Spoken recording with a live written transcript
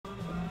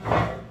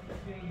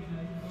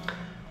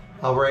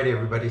Alright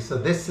everybody, so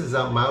this is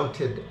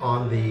mounted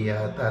on the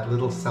that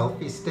little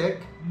selfie stick.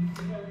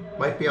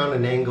 Might be on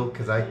an angle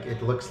because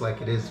it looks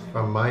like it is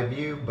from my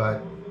view,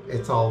 but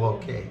it's all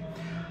okay.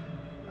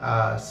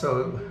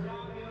 So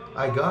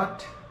I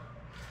got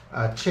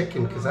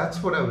chicken because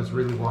that's what I was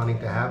really wanting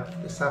to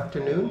have this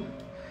afternoon.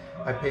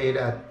 I paid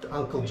at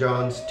Uncle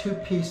John's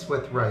 2-piece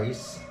with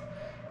rice,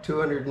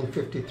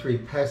 253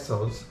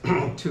 pesos,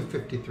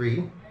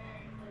 253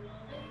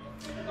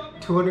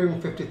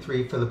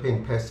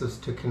 Philippine pesos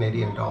to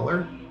Canadian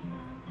dollar.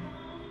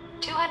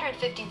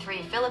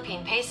 253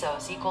 Philippine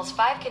pesos equals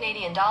 5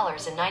 Canadian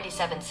dollars and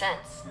 97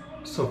 cents.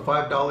 So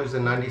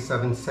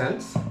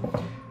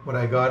 $5.97. What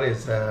I got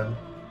is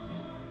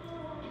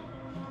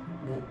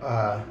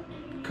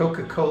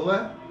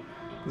Coca-Cola,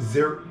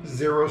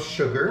 zero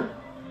sugar,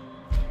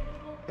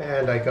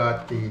 and I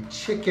got the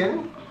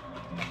chicken,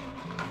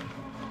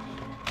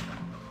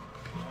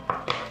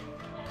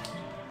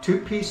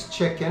 2-piece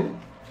chicken,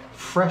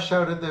 fresh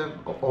out of the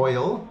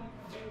oil,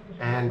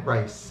 and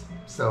rice.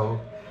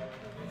 So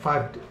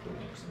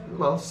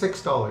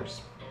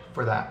 $6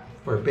 for that,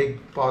 for a big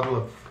bottle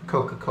of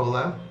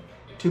Coca-Cola,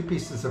 2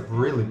 pieces of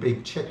really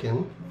big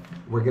chicken.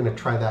 We're gonna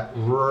try that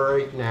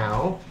right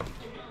now,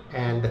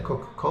 and the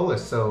Coca-Cola.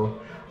 So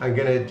I'm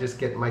gonna just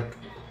get my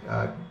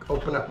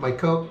open up my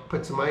Coke,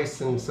 put some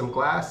ice and some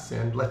glass,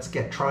 and let's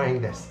get trying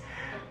this.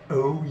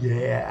 Oh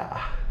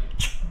yeah.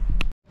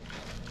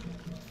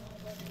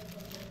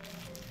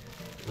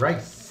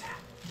 Rice,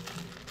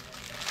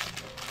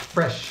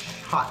 fresh,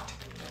 hot.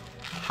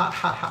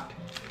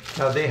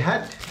 Now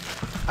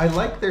I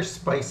like their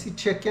spicy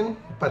chicken,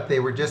 but they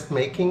were just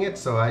making it,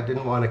 so I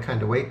didn't want to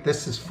kind of wait.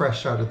 This is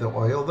fresh out of the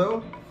oil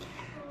though.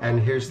 And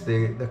here's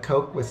the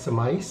Coke with some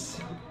ice.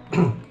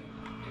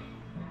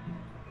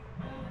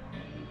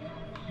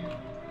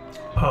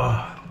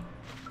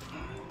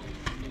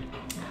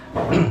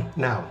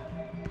 Now,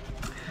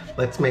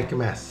 let's make a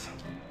mess.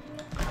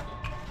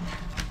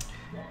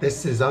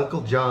 This is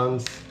Uncle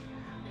John's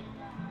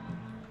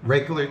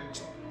regular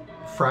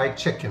fried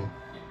chicken.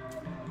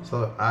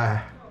 So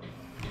I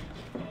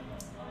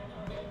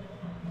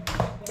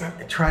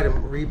try to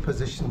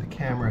reposition the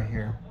camera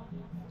here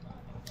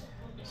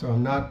so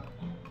I'm not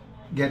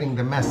getting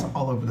the mess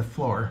all over the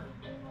floor.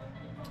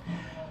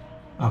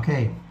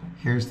 Okay,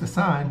 here's the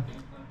sign.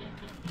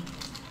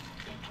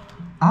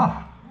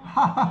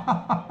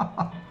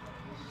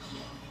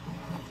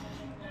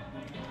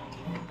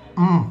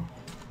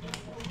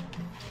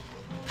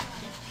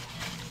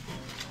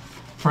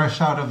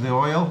 Fresh out of the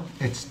oil,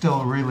 it's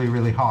still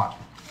really hot.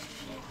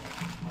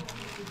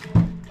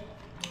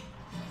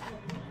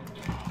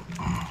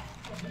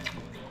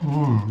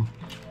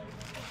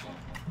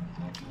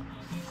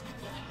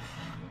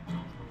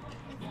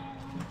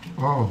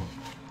 Oh.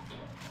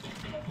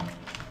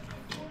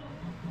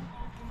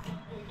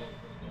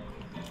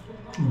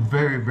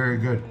 Very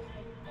good.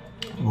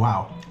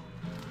 Wow.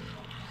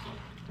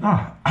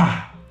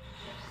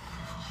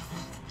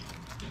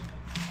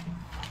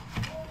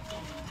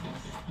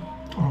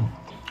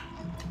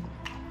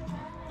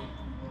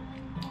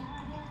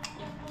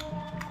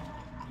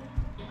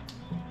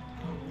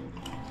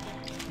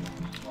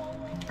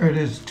 It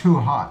is too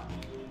hot.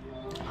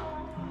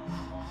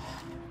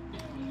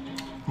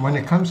 When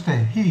it comes to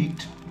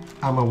heat,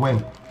 I'm a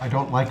wimp. I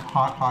don't like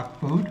hot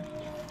food.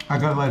 I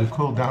gotta let it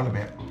cool down a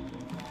bit.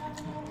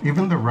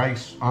 Even the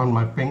rice on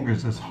my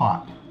fingers is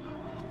hot.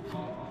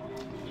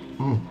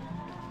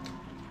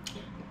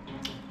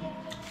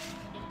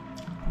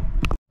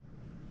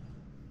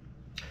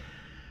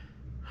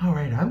 All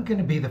right, I'm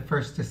gonna be the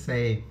first to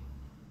say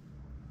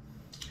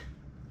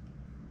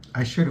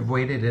I should have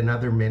waited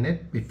another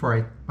minute before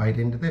I bite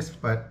into this,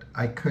 but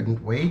I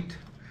couldn't wait.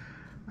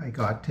 I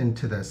got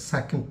into the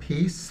second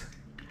piece.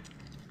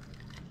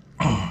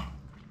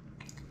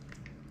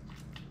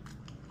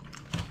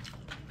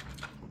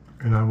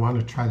 And I want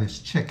to try this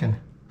chicken.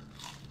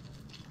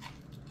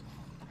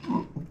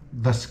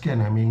 The skin,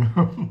 I mean.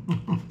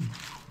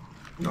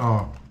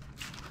 Oh,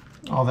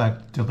 all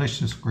that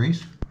delicious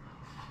grease.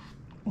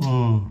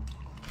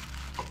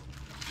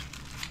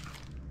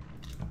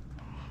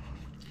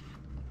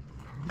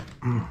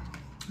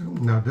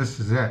 Now this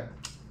is it.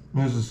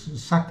 This is the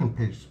second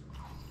piece.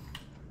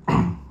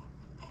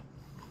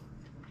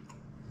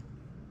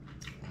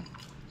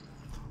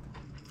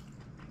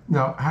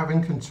 Now,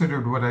 having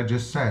considered what I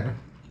just said,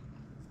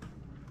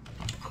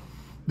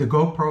 the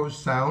GoPro's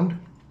sound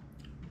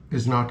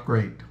is not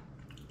great.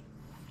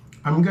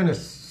 I'm gonna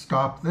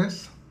stop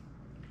this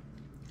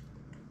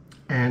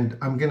and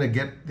I'm gonna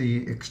get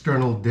the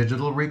external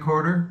digital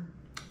recorder,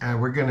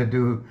 and we're gonna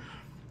do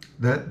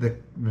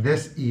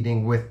this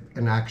eating with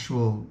an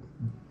actual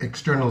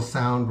external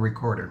sound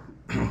recorder.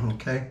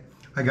 Okay,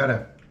 I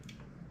gotta.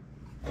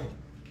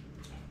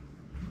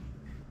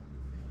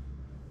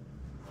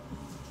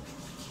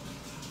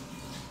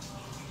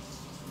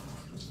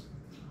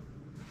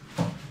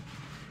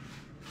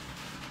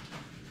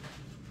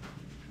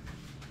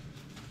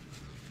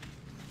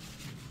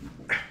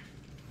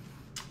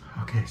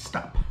 Okay,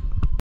 stop.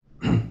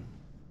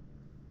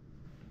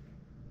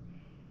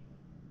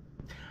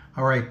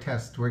 All right,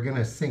 test. We're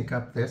gonna sync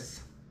up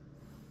this.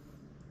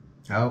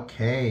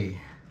 Okay.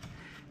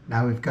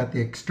 Now we've got the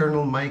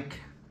external mic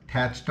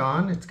attached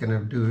on. It's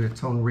gonna do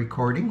its own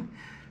recording.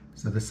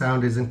 So the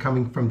sound isn't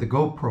coming from the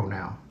GoPro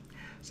now.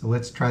 So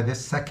let's try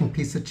this second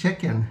piece of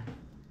chicken.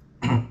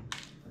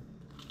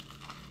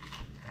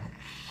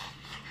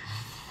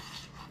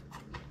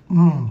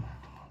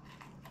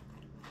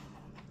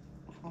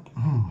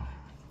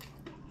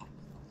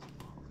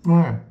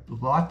 Yeah,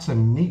 lots of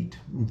meat,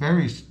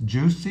 very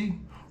juicy.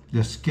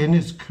 The skin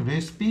is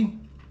crispy.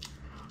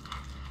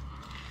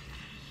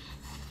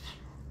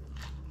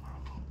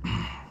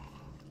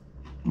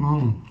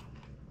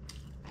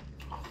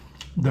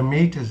 The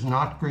meat is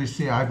not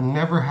greasy. I've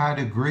never had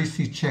a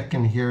greasy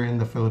chicken here in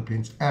the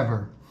Philippines,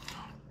 ever.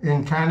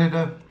 In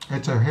Canada,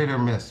 it's a hit or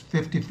miss,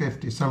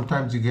 50-50.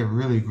 Sometimes you get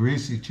really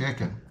greasy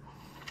chicken.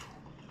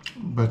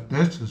 But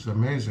this is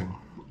amazing.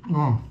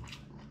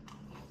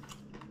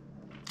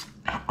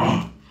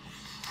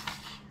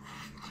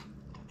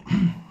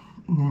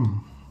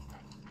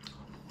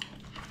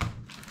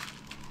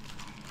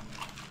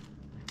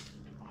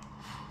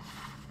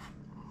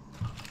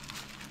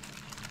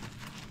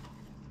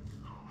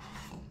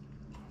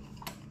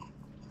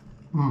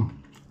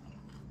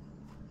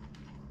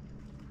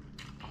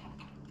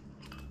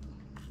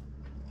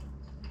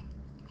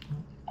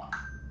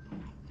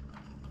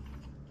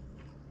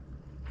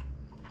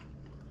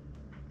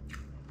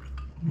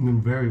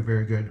 Very,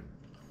 very good.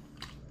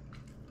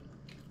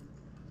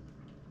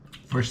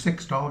 For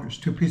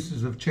 $6, 2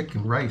 pieces of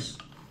chicken, rice,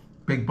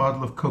 big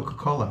bottle of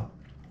Coca-Cola.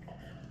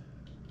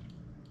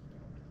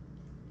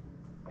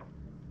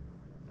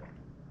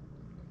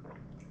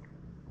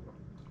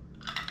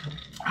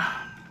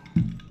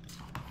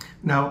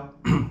 Now,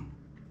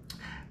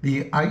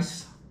 the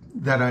ice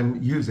that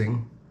I'm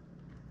using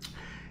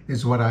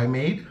is what I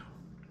made.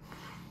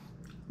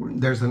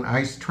 There's an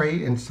ice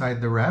tray inside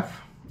the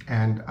ref,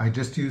 and I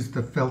just use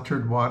the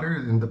filtered water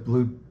in the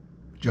blue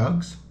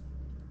jugs,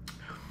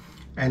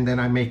 and then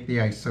I make the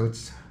ice. So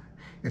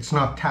it's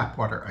not tap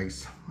water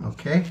ice,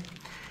 okay?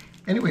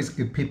 Anyways,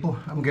 good people,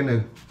 I'm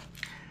gonna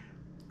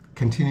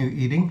continue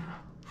eating.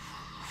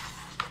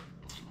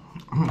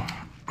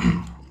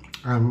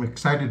 I'm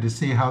excited to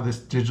see how this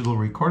digital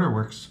recorder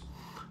works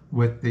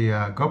with the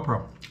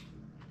GoPro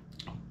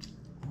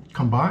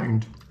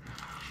combined.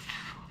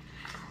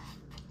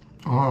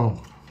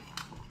 Oh,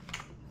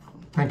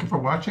 thank you for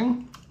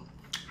watching.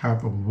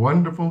 Have a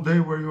wonderful day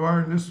where you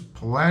are in this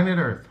planet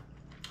Earth.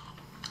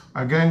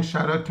 Again,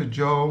 shout out to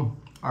Joe,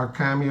 our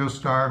cameo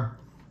star.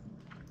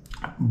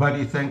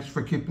 Buddy, thanks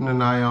for keeping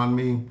an eye on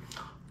me,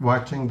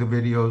 watching the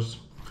videos.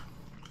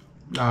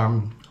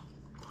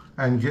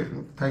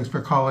 Thanks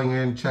for calling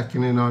in,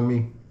 checking in on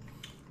me.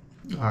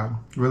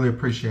 Really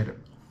appreciate it.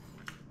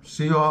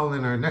 See you all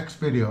in our next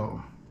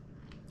video.